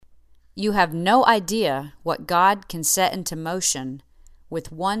You have no idea what God can set into motion with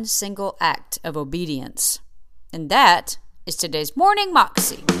one single act of obedience. And that is today's Morning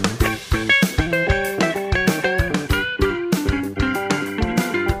Moxie.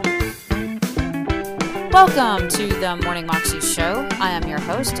 Welcome to the Morning Moxie Show. I am your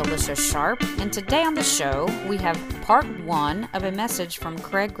host, Alicia Sharp, and today on the show we have part one of a message from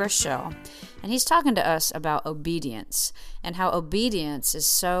Craig Groeschel. And he's talking to us about obedience and how obedience is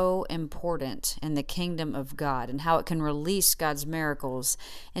so important in the kingdom of God and how it can release God's miracles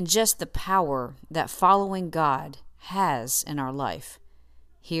and just the power that following God has in our life.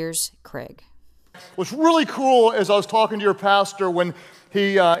 Here's Craig. What's really cool is I was talking to your pastor when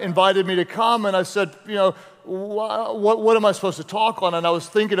he invited me to come, and I said, what am I supposed to talk on? And I was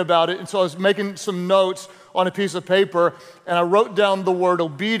thinking about it, and so I was making some notes on a piece of paper, and I wrote down the word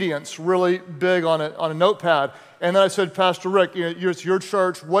obedience really big on a notepad. And then I said, Pastor Rick, it's your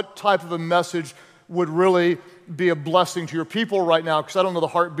church. What type of a message would really be a blessing to your people right now? Because I don't know the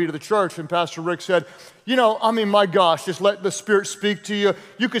heartbeat of the church. And Pastor Rick said, my gosh, just let the Spirit speak to you.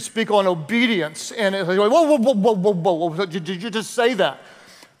 You could speak on obedience. And it's like, whoa, did you just say that?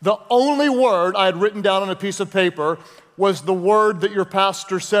 The only word I had written down on a piece of paper was the word that your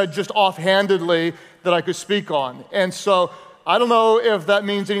pastor said just offhandedly that I could speak on. And so I don't know if that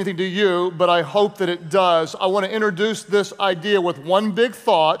means anything to you, but I hope that it does. I want to introduce this idea with one big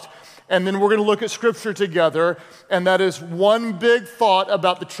thought, and then we're going to look at Scripture together, and that is one big thought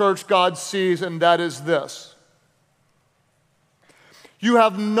about the church God sees, and that is this. You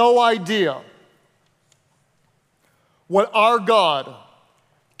have no idea what our God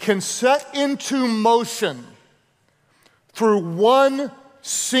can set into motion through one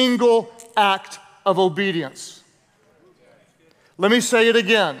single act of obedience. Let me say it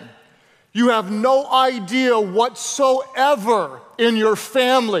again. You have no idea whatsoever in your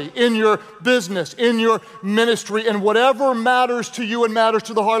family, in your business, in your ministry, and whatever matters to you and matters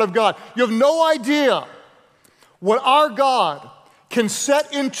to the heart of God. You have no idea what our God can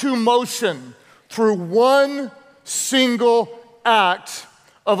set into motion through one single act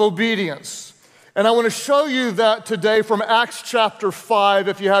of obedience. And I want to show you that today from Acts chapter 5,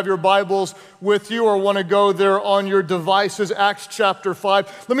 if you have your Bibles with you or want to go there on your devices, Acts chapter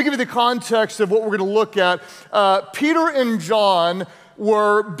 5. Let me give you the context of what we're going to look at. Peter and John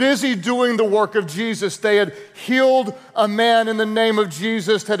were busy doing the work of Jesus. They had healed a man in the name of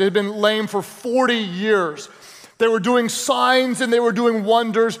Jesus that had been lame for 40 years. They were doing signs and they were doing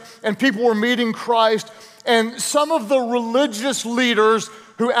wonders, and people were meeting Christ. And some of the religious leaders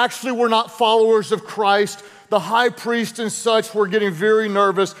who actually were not followers of Christ, the high priest and such, were getting very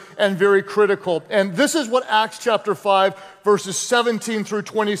nervous and very critical. And this is what Acts chapter 5, verses 17 through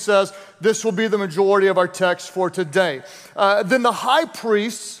 20 says. This will be the majority of our text for today. Then the high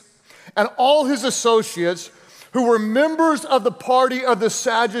priests and all his associates, who were members of the party of the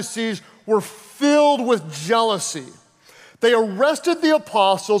Sadducees, were filled with jealousy. They arrested the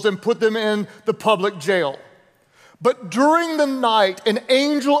apostles and put them in the public jail. But during the night, an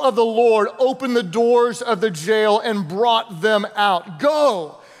angel of the Lord opened the doors of the jail and brought them out.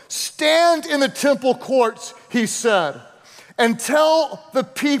 Go, stand in the temple courts, he said, and tell the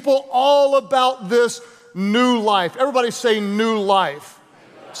people all about this new life. Everybody say new life.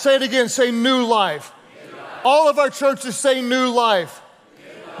 Say it again, say new life. All of our churches say new life.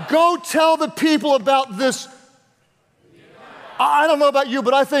 Go tell the people about this. I don't know about you,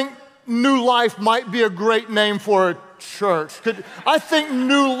 but I think New Life might be a great name for a church. I think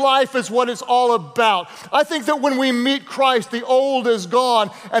new life is what it's all about. I think that when we meet Christ, the old is gone,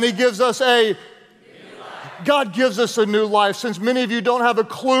 and He gives us God gives us a new life. Since many of you don't have a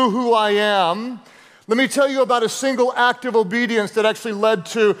clue who I am, let me tell you about a single act of obedience that actually led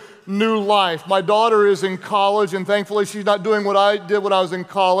to new life. My daughter is in college, and thankfully she's not doing what I did when I was in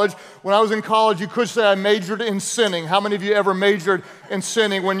college. When I was in college, you could say I majored in sinning. How many of you ever majored in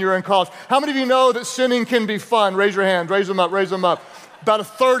sinning when you're in college? How many of you know that sinning can be fun? Raise your hands. Raise them up. Raise them up. About a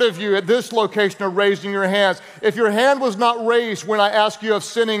third of you at this location are raising your hands. If your hand was not raised when I asked you if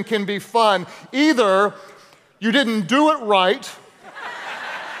sinning can be fun, either you didn't do it right,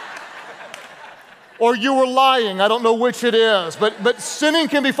 or you were lying. I don't know which it is. But sinning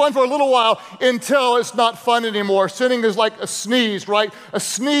can be fun for a little while until it's not fun anymore. Sinning is like a sneeze, right? A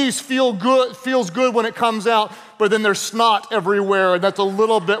sneeze feels good when it comes out, but then there's snot everywhere, and that's a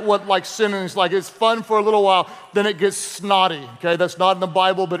little bit what like sinning is like. It's fun for a little while, then it gets snotty, okay? That's not in the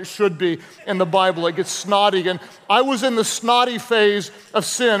Bible, but it should be in the Bible. It gets snotty, and I was in the snotty phase of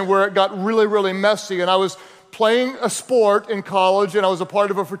sin where it got really, really messy, and I was playing a sport in college, and I was a part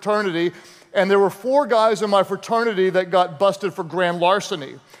of a fraternity, and there were 4 guys in my fraternity that got busted for grand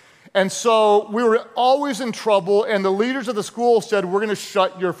larceny. And so we were always in trouble, and the leaders of the school said, we're going to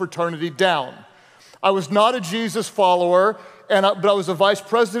shut your fraternity down. I was not a Jesus follower, but I was the vice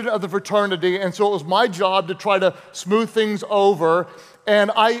president of the fraternity, and so it was my job to try to smooth things over.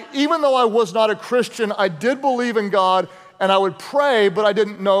 And even though I was not a Christian, I did believe in God, and I would pray, but I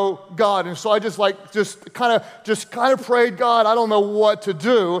didn't know God. And so I just kind of prayed, God, I don't know what to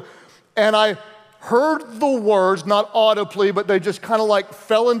do. And I heard the words, not audibly, but they just kind of like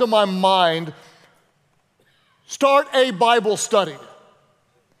fell into my mind. Start a Bible study.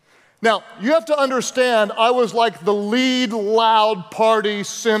 Now, you have to understand, I was like the lead loud party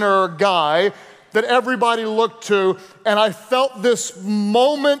sinner guy that everybody looked to, and I felt this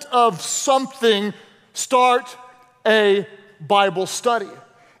moment of something, start a Bible study.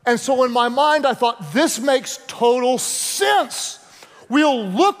 And so in my mind, I thought, this makes total sense. We'll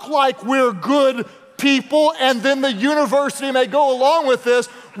look like we're good people, and then the university may go along with this.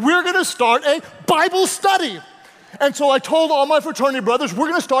 We're going to start a Bible study. And so I told all my fraternity brothers, we're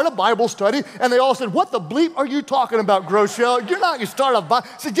going to start a Bible study. And they all said, what the bleep are you talking about, Groeschel? You're not going to start a Bible.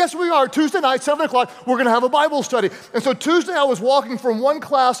 I said, yes, we are. Tuesday night, 7 o'clock, we're going to have a Bible study. And so Tuesday, I was walking from one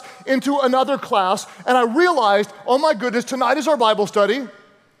class into another class, and I realized, oh my goodness, tonight is our Bible study, and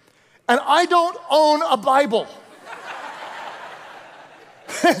I don't own a Bible.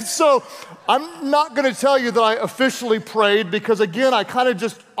 And so I'm not going to tell you that I officially prayed, because again, I kind of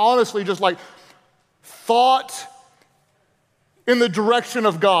just honestly just like thought in the direction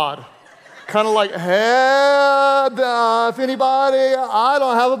of God. Kind of like, hey, if anybody, I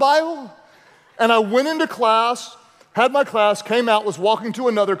don't have a Bible. And I went into class, had my class, came out, was walking to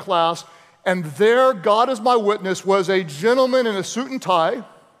another class, and there, God is my witness, was a gentleman in a suit and tie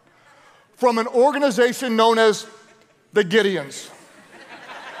from an organization known as the Gideons.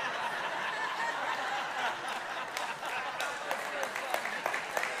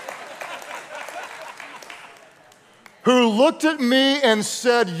 Who looked at me and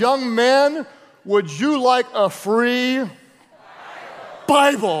said, young man, would you like a free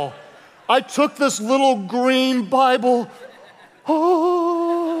Bible? I took this little green Bible.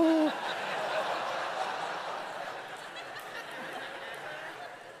 Oh.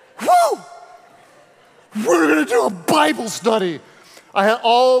 Woo! We're going to do a Bible study. I had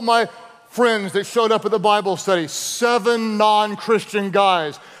all my friends that showed up at the Bible study, 7 non-Christian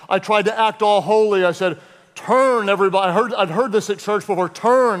guys. I tried to act all holy. I said, turn, everybody. I'd heard this at church before.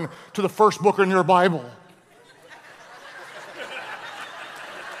 Turn to the first book in your Bible.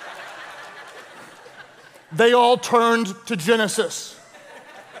 They all turned to Genesis.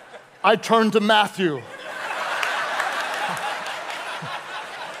 I turned to Matthew.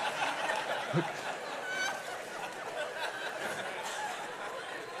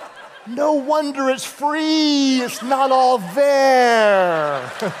 No wonder it's free. It's not all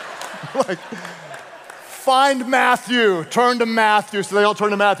there. Like, find Matthew, turn to Matthew. So they all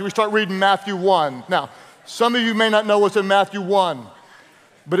turn to Matthew. We start reading Matthew 1. Now, some of you may not know what's in Matthew 1,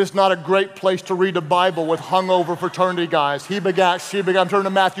 but it's not a great place to read a Bible with hungover fraternity guys. He begat, she begat. I'm turning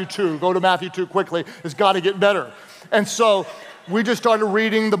to Matthew 2. Go to Matthew 2 quickly. It's got to get better. And so we just started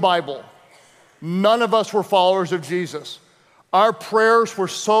reading the Bible. None of us were followers of Jesus. Our prayers were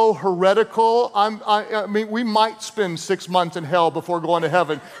so heretical. I mean, we might spend 6 months in hell before going to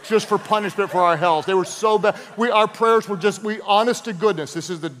heaven just for punishment for our hells. They were so bad. Our prayers were just, honest to goodness, this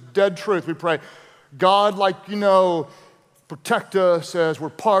is the dead truth. We pray, God, protect us as we're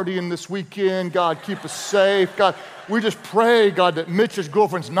partying this weekend. God, keep us safe. God, we just pray, God, that Mitch's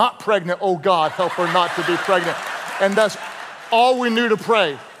girlfriend's not pregnant. Oh, God, help her not to be pregnant. And that's all we knew to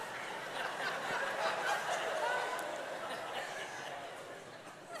pray.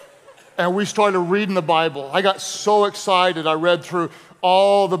 And we started reading the Bible. I got so excited. I read through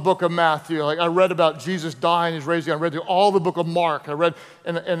all the book of Matthew. I read about Jesus dying, he's raised again. I read through all the book of Mark. I read,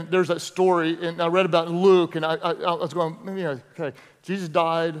 and there's that story, and I read about Luke, and I was going, okay, Jesus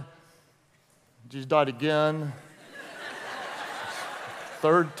died again.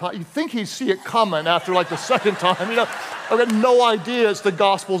 Third time. You think he'd see it coming after the second time. I've got no idea. It's the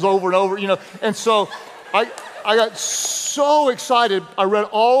Gospels over and over, And so I got so excited. I read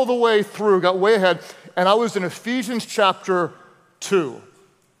all the way through, got way ahead, and I was in Ephesians chapter 2.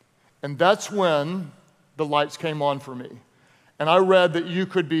 And that's when the lights came on for me. And I read that you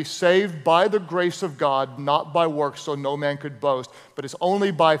could be saved by the grace of God, not by works, so no man could boast. But it's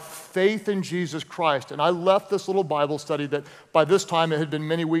only by faith in Jesus Christ. And I left this little Bible study that by this time it had been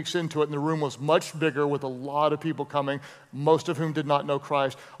many weeks into it, and the room was much bigger with a lot of people coming, most of whom did not know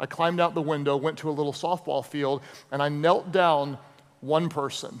Christ. I climbed out the window, went to a little softball field, and I knelt down one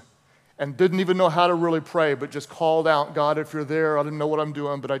person. and didn't even know how to really pray, but just called out, God, if you're there, I didn't know what I'm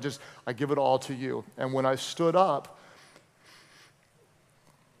doing, but I give it all to you. And when I stood up,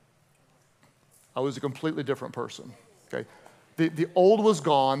 I was a completely different person, okay? The old was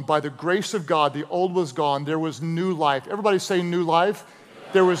gone. By the grace of God, the old was gone. There was new life. Everybody say new life.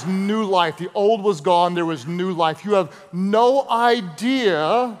 There was new life. The old was gone. There was new life. You have no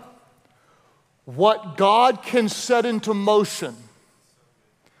idea what God can set into motion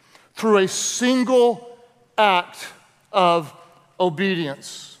through a single act of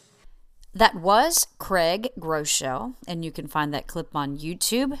obedience. That was Craig Groeschel, and you can find that clip on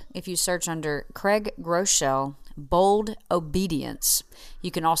YouTube if you search under Craig Groeschel, Bold Obedience.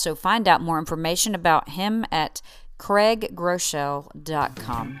 You can also find out more information about him at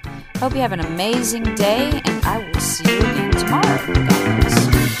craiggroeschel.com. Hope you have an amazing day, and I will see you again tomorrow. God bless.